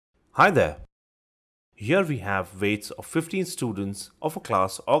Hi there. Here we have weights of 15 students of a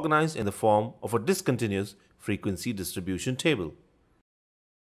class organized in the form of a discontinuous frequency distribution table.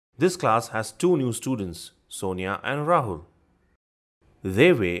 This class has two new students, Sonia and Rahul.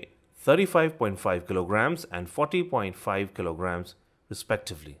 They weigh 35.5 kilograms and 40.5 kilograms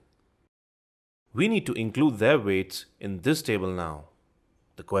respectively. We need to include their weights in this table now.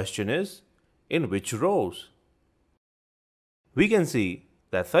 The question is, in which rows? We can see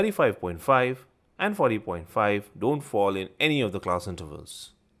that 35.5 and 40.5 don't fall in any of the class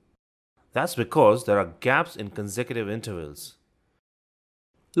intervals. That's because there are gaps in consecutive intervals.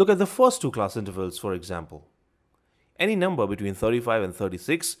 Look at the first two class intervals, for example. Any number between 35 and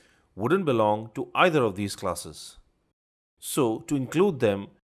 36 wouldn't belong to either of these classes. So, to include them,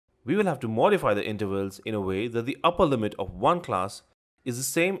 we will have to modify the intervals in a way that the upper limit of one class is the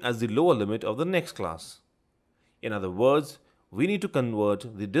same as the lower limit of the next class. In other words, we need to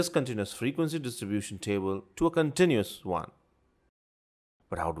convert the discontinuous frequency distribution table to a continuous one.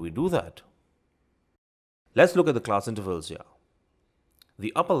 But how do we do that? Let's look at the class intervals here.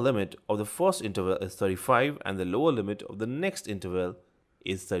 The upper limit of the first interval is 35 and the lower limit of the next interval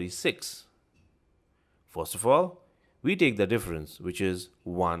is 36. First of all, we take the difference, which is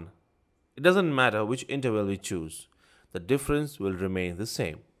 1. It doesn't matter which interval we choose, the difference will remain the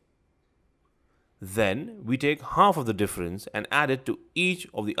same. Then we take half of the difference and add it to each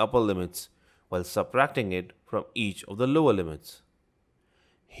of the upper limits while subtracting it from each of the lower limits.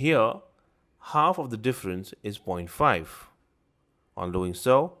 Here, half of the difference is 0.5. On doing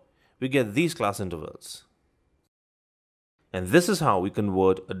so, we get these class intervals. And this is how we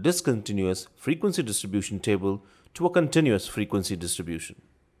convert a discontinuous frequency distribution table to a continuous frequency distribution.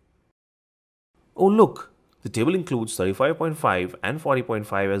 Oh look! The table includes 35.5 and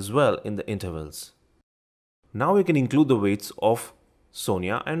 40.5 as well in the intervals. Now we can include the weights of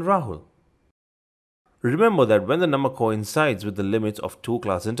Sonia and Rahul. Remember that when the number coincides with the limits of two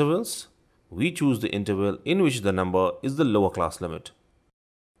class intervals, we choose the interval in which the number is the lower class limit.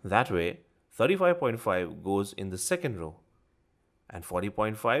 That way, 35.5 goes in the second row and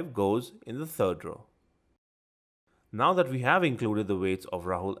 40.5 goes in the third row. Now that we have included the weights of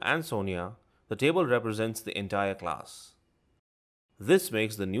Rahul and Sonia, the table represents the entire class. This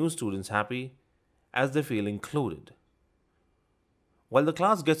makes the new students happy as they feel included. While the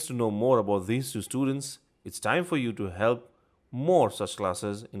class gets to know more about these two students, it's time for you to help more such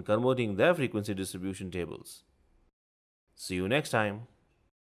classes in converting their frequency distribution tables. See you next time.